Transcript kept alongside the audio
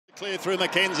Clear through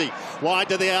Mackenzie, wide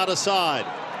to the outer side.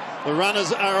 The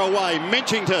runners are away.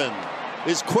 Minchington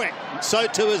is quick, so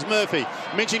too is Murphy.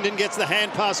 Minchington gets the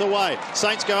hand pass away.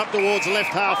 Saints go up towards left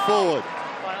half forward.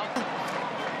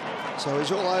 So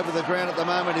he's all over the ground at the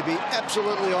moment. He'd be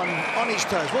absolutely on his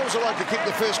toes. What was it like to kick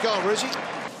the first goal, Rizzy?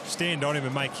 Stand on him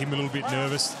and make him a little bit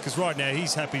nervous, because right now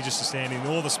he's happy just to stand in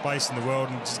all the space in the world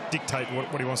and just dictate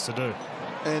what he wants to do.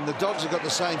 And the Dogs have got the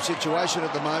same situation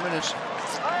at the moment. It's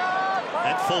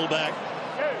at fullback,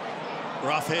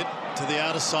 Roughhead to the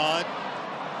outer side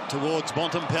towards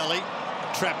Bontempelli.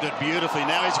 Trapped it beautifully.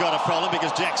 Now he's got a problem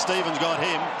because Jack Stevens got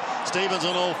him. Stevens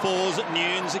on all fours.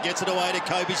 Newnes gets it away to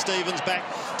Kobe Stevens, back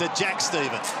to Jack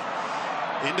Stevens.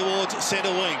 In towards centre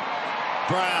wing.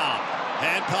 Brown.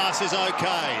 Hand pass is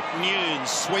okay. Newnes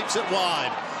sweeps it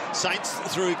wide. Saints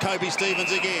through Kobe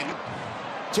Stevens again.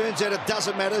 Turns out it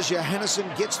doesn't matter as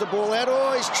Johannesson gets the ball out.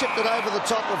 Oh, he's chipped it over the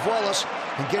top of Wallace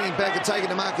and getting back and taking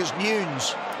the mark is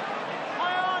Newnes.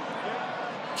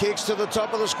 Kicks to the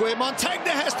top of the square. Montagna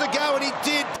has to go, and he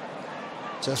did.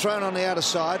 So thrown on the outer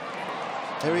side.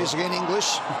 There he is again, English.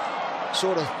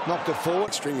 Sort of knocked it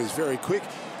forward. String is very quick.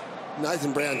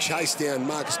 Nathan Brown chased down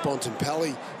Marcus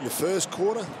Bontempelli in the first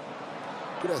quarter.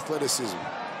 Good athleticism.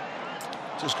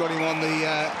 Just got him on the...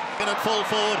 In at full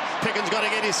forward. Pickens got to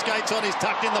get his skates on. He's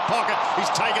tucked in the pocket. He's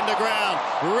taken to ground.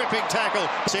 Ripping tackle.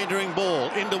 Centering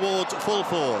ball in towards full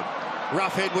forward.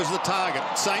 Roughhead was the target.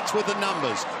 Saints with the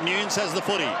numbers. Newnes has the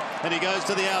footy. And he goes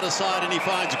to the outer side and he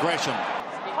finds Gresham.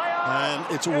 And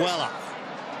it's Weller.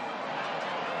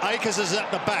 Akers is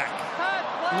at the back.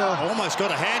 No. Almost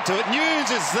got a hand to it. Newnes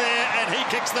is there and he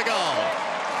kicks the goal.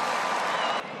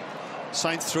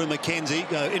 Saints through Mackenzie,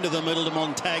 go into the middle to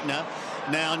Montagna.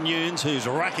 Now Newnes, who's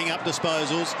racking up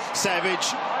disposals. Savage,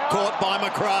 caught by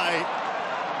McRae.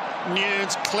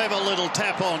 Newnes, clever little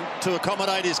tap on to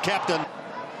accommodate his captain.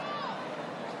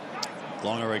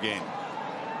 Longer again.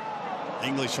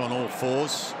 English on all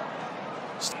fours.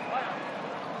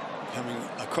 Coming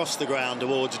across the ground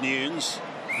towards Newnes,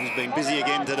 who's been busy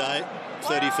again today.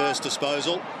 31st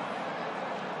disposal.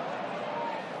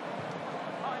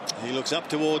 He looks up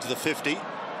towards the 50.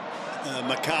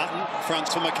 McCartan,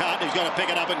 fronts for McCartan. He's got to pick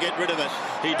it up and get rid of it.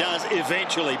 He does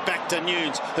eventually. Back to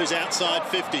Newnes, who's outside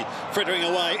 50. Frittering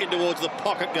away in towards the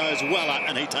pocket goes Weller,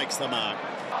 and he takes the mark.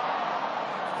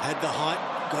 Had the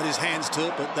height, got his hands to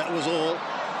it, but that was all.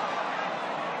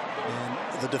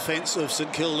 And the defence of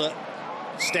St Kilda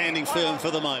standing firm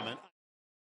for the moment.